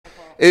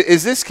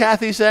Is this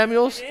Kathy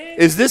Samuels?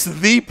 Is this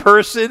the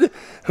person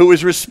who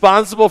is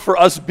responsible for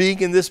us being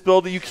in this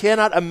building? You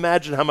cannot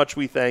imagine how much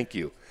we thank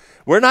you.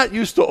 We're not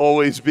used to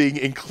always being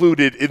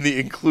included in the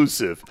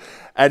inclusive.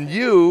 And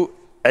you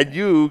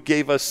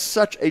gave us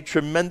such a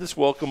tremendous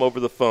welcome over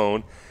the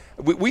phone.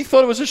 We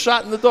thought it was a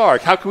shot in the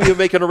dark. How can we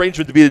make an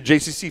arrangement to be at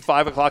JCC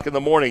 5 o'clock in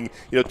the morning,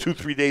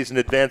 2-3 days in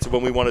advance of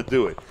when we want to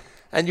do it?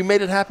 And you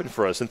made it happen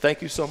for us, and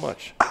thank you so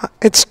much.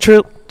 It's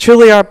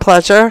truly our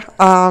pleasure.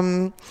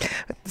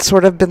 It's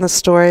sort of been the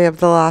story of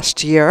the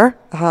last year.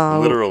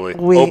 Literally,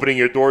 opening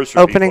your doors for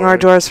people. Opening our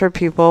doors for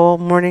people,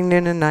 morning,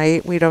 noon, and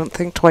night. We don't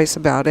think twice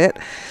about it.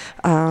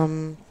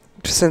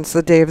 Since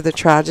the day of the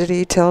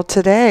tragedy till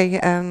today,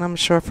 and I'm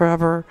sure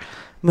forever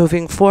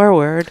moving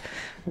forward,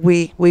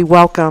 we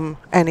welcome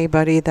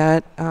anybody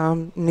that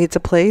needs a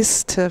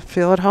place to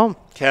feel at home.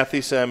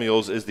 Kathy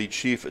Samuels is the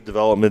Chief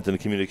Development and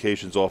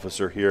Communications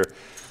Officer here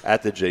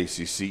at the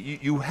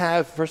JCC. You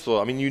have, first of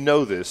all, you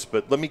know this,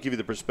 but let me give you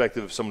the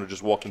perspective of someone who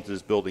just walked into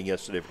this building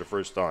yesterday for the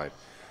first time.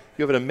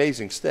 You have an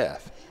amazing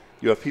staff.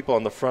 You have people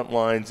on the front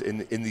lines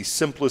in the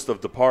simplest of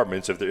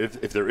departments, if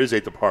there is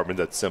a department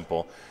that's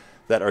simple,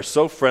 that are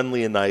so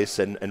friendly and nice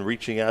and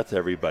reaching out to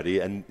everybody.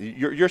 And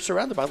you're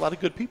surrounded by a lot of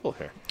good people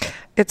here.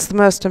 It's the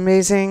most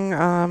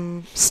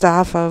amazing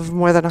staff of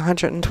more than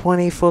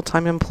 120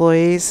 full-time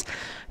employees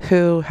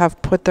who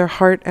have put their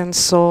heart and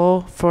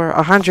soul for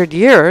 100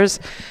 years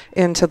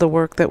into the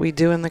work that we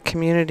do in the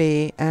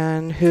community,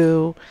 and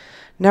who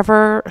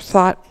never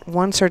thought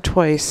once or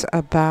twice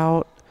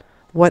about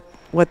what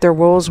their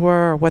roles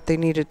were or what they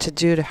needed to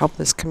do to help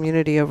this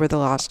community over the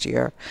last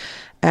year.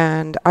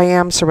 And I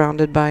am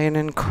surrounded by an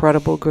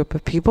incredible group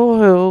of people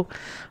who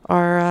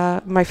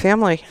are my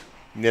family.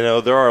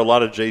 There are a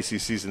lot of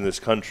JCCs in this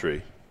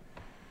country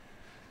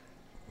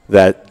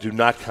that do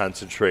not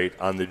concentrate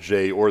on the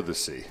J or the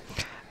C.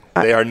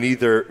 They are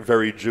neither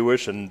very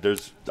Jewish, and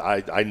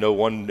I know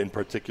one in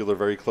particular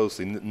very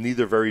closely,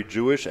 neither very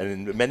Jewish,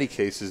 and in many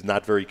cases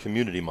not very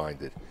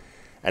community-minded.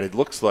 And it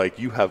looks like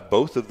you have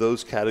both of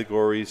those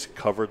categories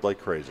covered like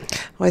crazy.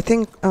 Well, I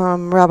think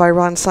Rabbi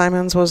Ron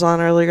Simons was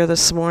on earlier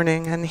this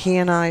morning, and he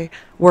and I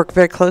work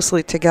very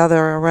closely together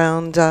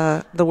around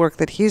the work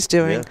that he's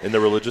doing. Yeah, in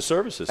the religious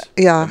services.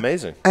 Yeah.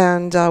 Amazing.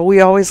 And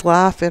we always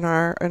laugh in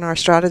our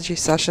strategy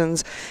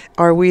sessions.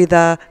 Are we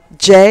the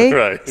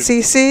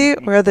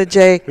JCC or the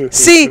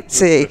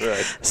JCC?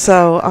 Right.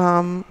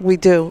 So we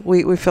do.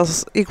 We feel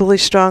equally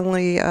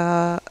strongly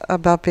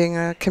about being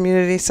a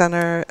community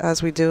center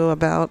as we do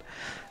about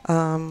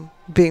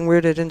being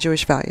rooted in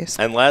Jewish values.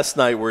 And last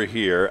night we're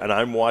here, and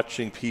I'm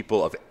watching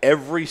people of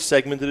every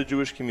segment of the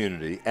Jewish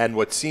community, and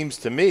what seems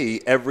to me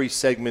every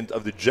segment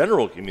of the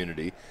general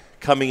community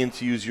coming in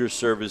to use your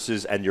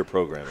services and your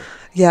programming.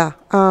 Yeah,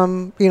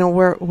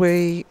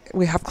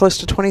 we have close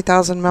to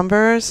 20,000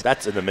 members.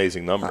 That's an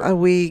amazing number.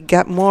 We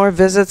get more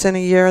visits in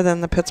a year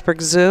than the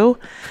Pittsburgh Zoo.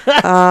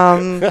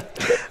 The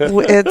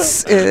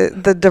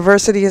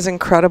diversity is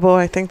incredible.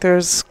 I think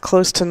there's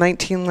close to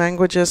 19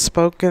 languages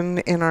spoken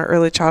in our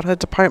early childhood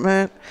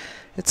department.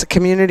 It's a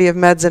community of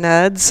meds and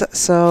eds,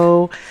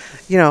 so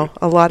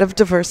a lot of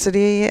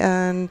diversity,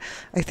 and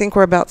I think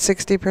we're about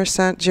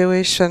 60%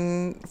 Jewish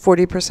and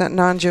 40%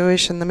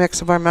 non-Jewish in the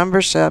mix of our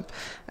membership,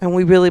 and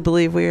we really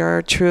believe we are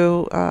a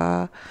true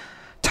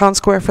town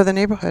square for the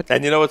neighborhood.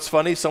 And it's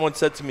funny, someone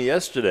said to me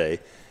yesterday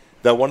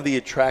that one of the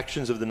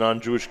attractions of the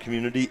non-Jewish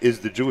community is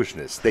the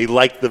Jewishness. They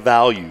like the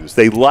values.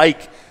 They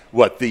like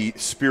what the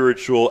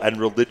spiritual and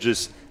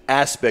religious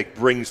aspect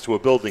brings to a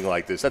building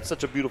like this. That's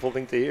such a beautiful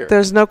thing to hear.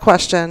 There's no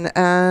question,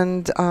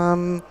 and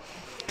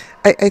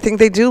I think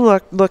they do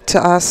look to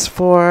us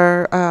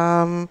for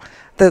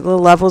the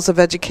levels of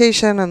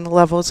education and the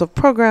levels of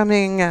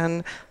programming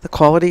and the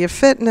quality of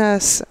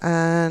fitness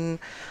and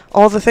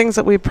all the things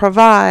that we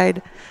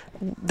provide.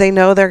 They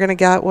know they're going to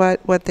get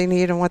what they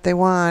need and what they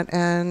want,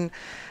 and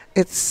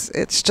it's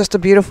just a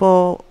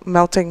beautiful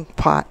melting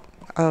pot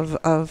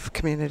of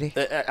community.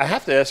 I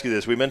have to ask you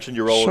this. We mentioned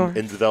your role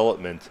in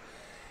development.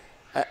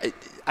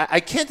 I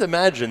can't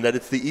imagine that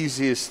it's the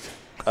easiest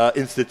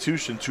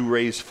institution to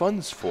raise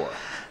funds for.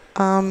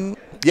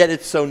 Yet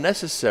it's so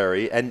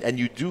necessary, and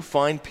you do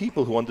find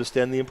people who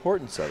understand the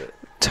importance of it.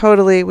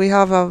 Totally. We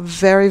have a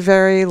very,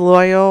 very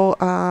loyal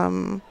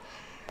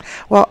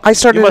I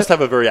started. You must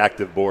have a very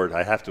active board.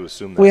 I have to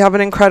assume that. We have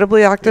an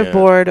incredibly active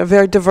board, a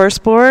very diverse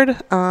board.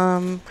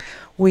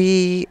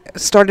 We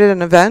started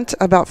an event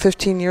about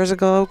 15 years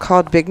ago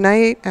called Big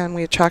Night, and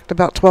we attract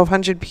about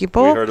 1,200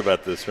 people. We heard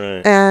about this,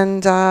 right?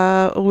 And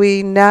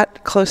we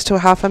net close to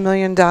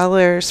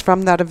 $500,000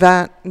 from that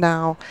event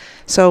now.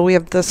 So we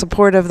have the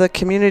support of the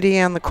community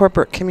and the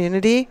corporate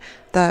community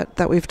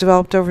that we've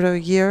developed over the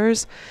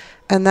years.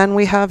 And then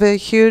we have a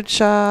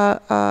huge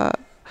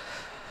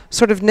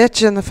sort of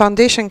niche in the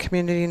foundation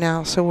community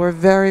now. So we're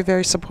very,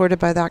 very supported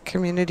by that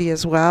community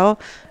as well.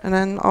 And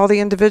then all the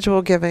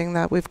individual giving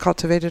that we've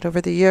cultivated over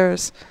the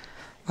years.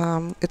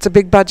 It's a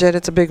big budget.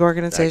 It's a big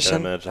organization. I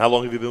can imagine. How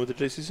long have you been with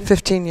the JCC?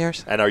 15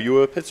 years. And are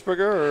you a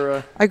Pittsburgher?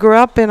 Or I grew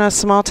up in a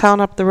small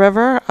town up the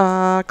river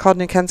called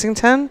New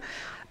Kensington.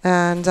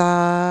 And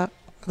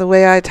the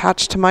way I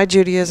attached to my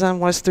Judaism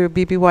was through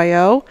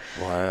BBYO.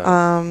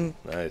 Wow.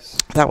 Nice.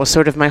 That was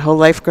sort of my whole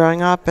life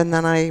growing up. And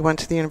then I went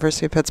to the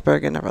University of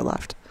Pittsburgh and never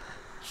left.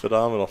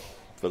 Phenomenal.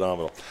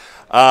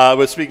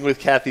 We're speaking with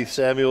Kathy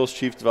Samuels,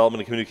 Chief Development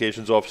and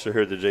Communications Officer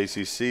here at the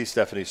JCC.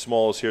 Stephanie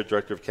Small is here,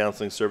 Director of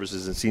Counseling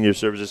Services and Senior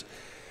Services.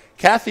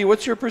 Kathy,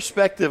 what's your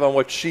perspective on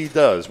what she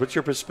does? What's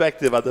your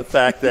perspective on the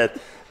fact that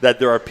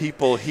there are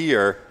people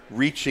here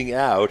reaching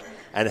out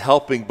and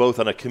helping both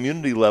on a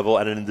community level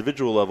and an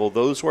individual level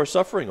those who are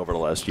suffering over the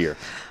last year?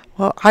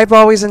 Well, I've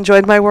always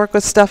enjoyed my work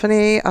with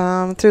Stephanie.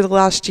 Through the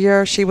last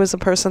year, she was a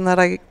person that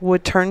I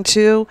would turn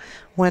to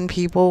when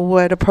people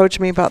would approach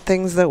me about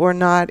things that were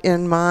not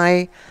in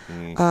my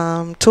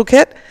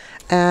toolkit.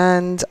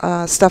 And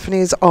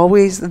Stephanie is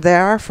always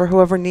there for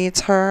whoever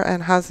needs her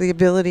and has the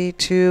ability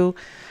to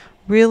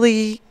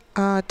really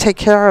take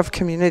care of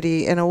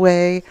community in a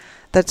way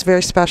that's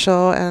very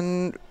special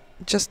and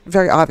just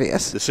very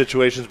obvious. The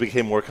situations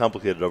became more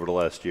complicated over the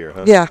last year,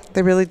 huh? Yeah,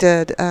 they really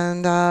did.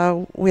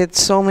 And we had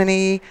so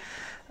many,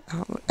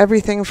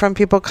 everything from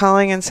people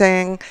calling and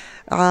saying,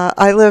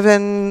 I live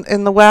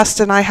in the West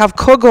and I have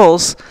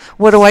kugels.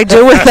 What do I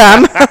do with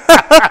them?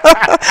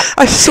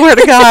 I swear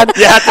to God.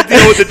 You have to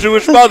deal with the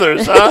Jewish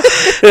mothers, huh?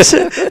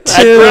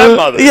 And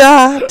grandmothers.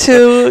 Yeah,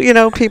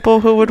 to, people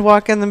who would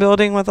walk in the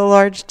building with a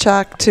large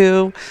check,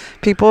 to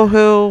people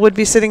who would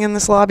be sitting in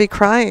this lobby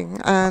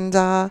crying.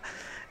 And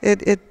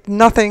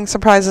nothing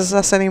surprises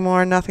us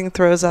anymore. Nothing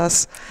throws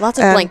us. Lots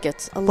of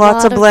blankets.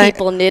 Lots of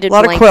people knitted blankets. A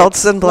lot of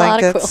quilts and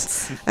blankets. A lot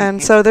of quilts.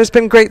 And so there's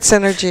been great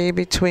synergy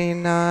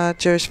between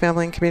Jewish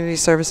Family and Community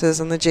Services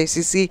and the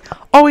JCC.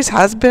 Always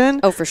has been.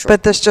 Oh, for sure.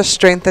 But this just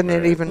strengthened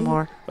it even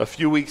more. A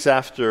few weeks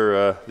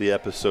after the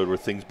episode, were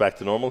things back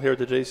to normal here at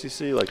the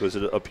JCC? Like, was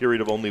it a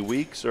period of only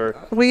weeks,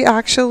 or? We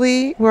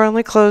actually were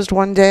only closed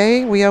one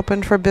day. We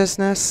opened for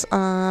business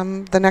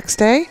the next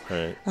day.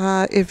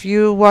 Right. If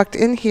you walked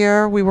in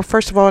here, we were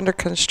first of all under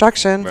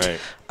construction. Right.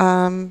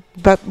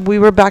 But we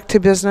were back to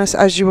business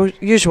as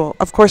usual.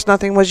 Of course,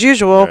 nothing was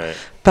usual, Right.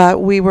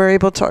 but we were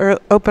able to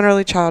open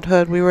early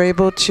childhood. We were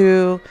able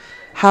to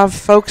have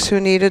folks who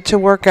needed to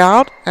work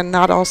out, and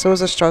that also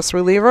was a stress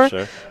reliever.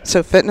 Sure.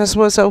 So fitness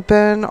was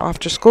open,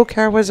 after school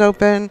care was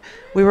open.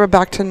 We were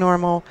back to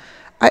normal.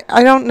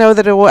 I don't know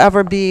that it will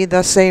ever be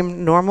the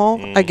same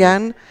normal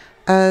again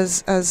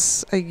as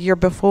a year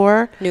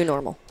before. New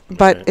normal.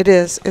 But Right. it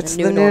is. It's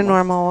new the new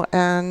normal.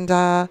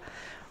 And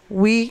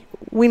we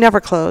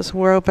never close.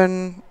 We're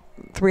open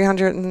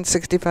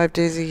 365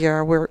 days a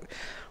year.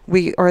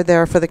 We are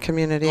there for the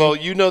community. Well,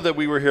 you know that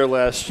we were here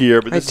last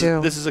year, but I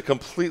do. This is a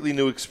completely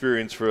new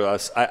experience for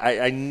us.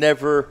 I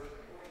never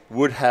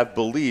would have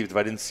believed, if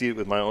I didn't see it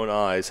with my own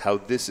eyes, how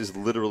this is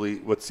literally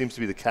what seems to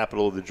be the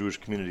capital of the Jewish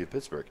community of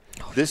Pittsburgh.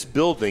 This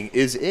building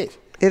is it.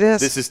 It is.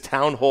 This is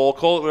town hall.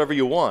 Call it whatever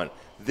you want.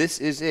 This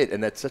is it,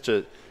 and that's such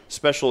a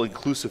special,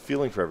 inclusive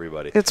feeling for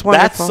everybody. It's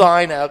wonderful. That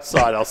sign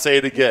outside, I'll say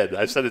it again.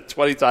 I've said it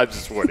 20 times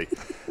this morning.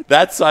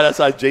 That sign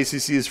outside,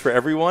 JCC is for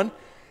everyone,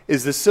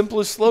 is the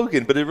simplest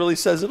slogan, but it really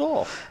says it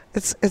all.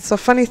 It's a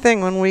funny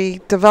thing when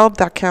we developed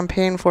that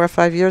campaign 4 or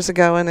 5 years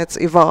ago, and it's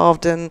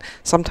evolved, and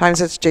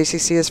sometimes it's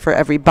JCC is for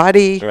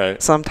everybody.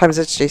 Right. Sometimes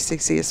it's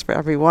JCC is for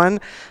everyone.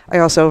 I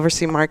also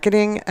oversee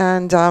marketing,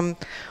 and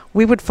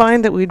we would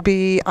find that we'd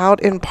be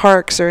out in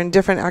parks or in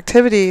different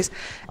activities,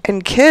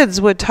 and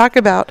kids would talk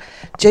about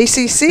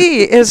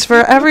JCC is for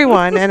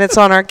everyone, and it's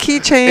on our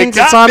keychains,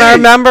 it's on our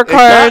member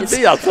cards. It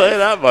got me, I'll tell you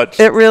that much.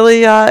 It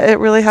really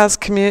has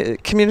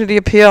community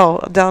appeal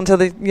down to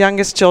the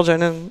youngest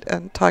children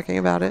and talking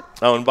about it.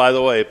 Oh, and by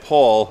the way,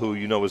 Paul, who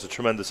you know was a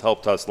tremendous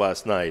help to us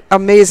last night,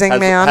 Amazing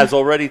man. has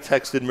already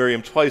texted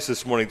Miriam twice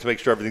this morning to make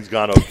sure everything's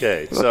gone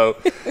okay. So,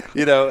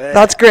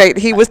 That's great.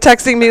 He was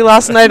texting me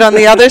last night on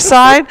the other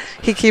side.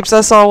 He keeps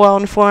us all well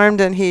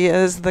informed, and he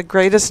is the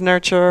greatest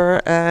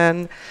nurturer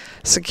and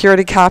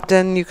security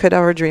captain you could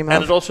ever dream of.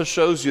 And it also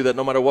shows you that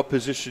no matter what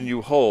position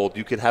you hold,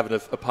 you can have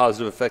a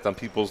positive effect on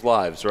people's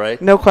lives, right?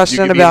 No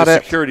question about it. You about can be in it.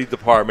 the security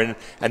department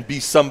and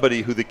be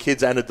somebody who the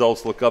kids and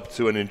adults look up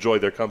to and enjoy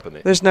their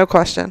company. There's no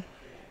question.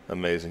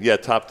 Amazing. Yeah,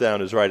 top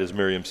down is right, as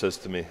Miriam says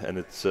to me, and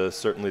it's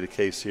certainly the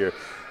case here.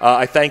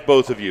 I thank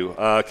both of you.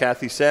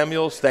 Kathy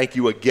Samuels, thank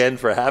you again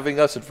for having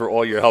us and for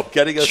all your help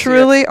getting us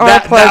Truly here. our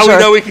pleasure. Now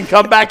we know we can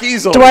come back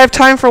easily. Do I have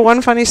time for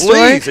one funny story?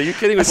 Please. Are you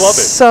kidding? We'd love it.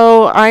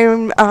 So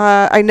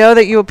I know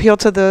that you appeal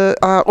to the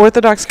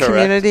Orthodox Correct.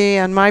 community,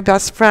 and my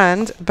best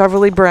friend,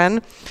 Beverly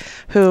Bren,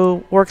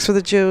 who works for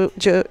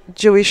the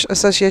Jewish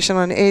Association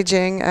on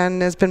Aging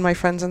and has been my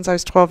friend since I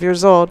was 12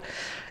 years old,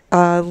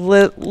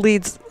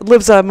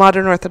 lives a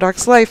modern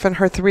Orthodox life, and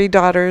her 3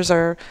 daughters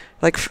are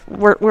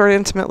we're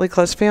intimately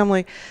close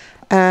family.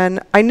 And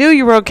I knew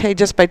you were okay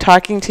just by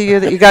talking to you,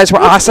 that you guys were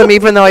awesome,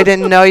 even though I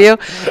didn't know you.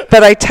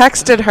 But I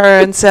texted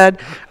her and said,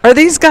 "Are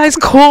these guys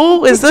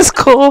cool? Is this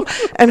cool?"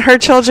 And her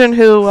children,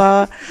 who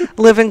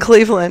live in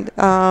Cleveland,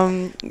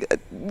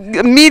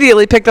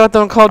 immediately picked up the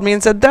phone and called me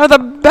and said, they're the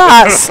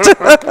best.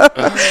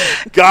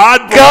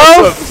 God bless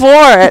Go them.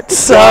 for it.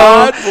 So,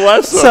 God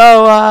bless them.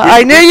 So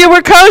I knew you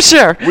were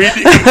kosher. We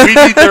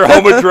need their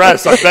home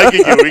address. I'm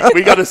begging you.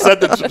 We got to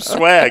send them some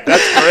swag.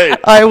 That's great.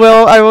 I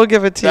will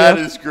give it to you. That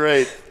is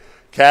great.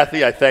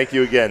 Kathy, I thank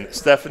you again.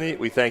 Stephanie,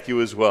 we thank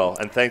you as well.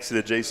 And thanks to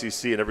the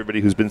JCC and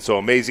everybody who's been so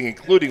amazing,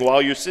 including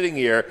while you're sitting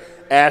here,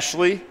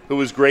 Ashley, who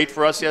was great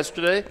for us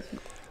yesterday.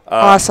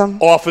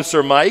 Awesome.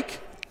 Officer Mike,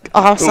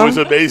 Awesome. who was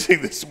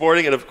amazing this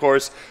morning. And, of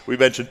course, we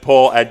mentioned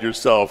Paul and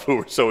yourself, who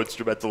were so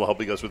instrumental in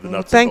helping us with the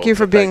nuts. Thank you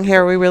for being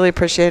here. We really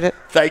appreciate it.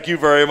 Thank you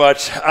very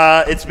much.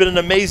 It's been an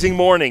amazing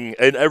morning,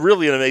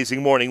 really an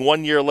amazing morning,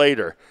 1 year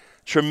later.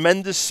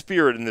 Tremendous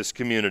spirit in this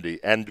community,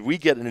 and we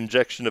get an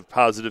injection of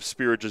positive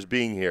spirit just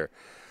being here.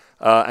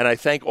 And I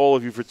thank all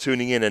of you for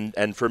tuning in, and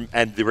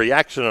the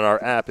reaction on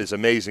our app is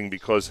amazing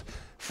because,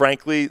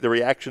 frankly, the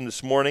reaction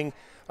this morning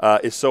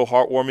is so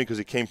heartwarming because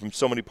it came from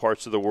so many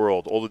parts of the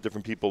world, all the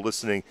different people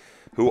listening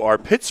who are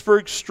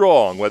Pittsburgh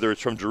strong, whether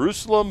it's from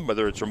Jerusalem,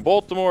 whether it's from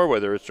Baltimore,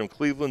 whether it's from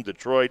Cleveland,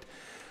 Detroit,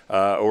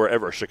 or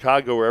wherever,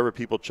 Chicago, wherever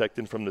people checked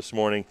in from this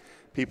morning.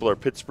 People are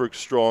Pittsburgh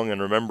strong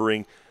and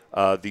remembering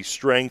the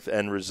strength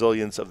and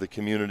resilience of the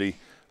community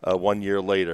 1 year later.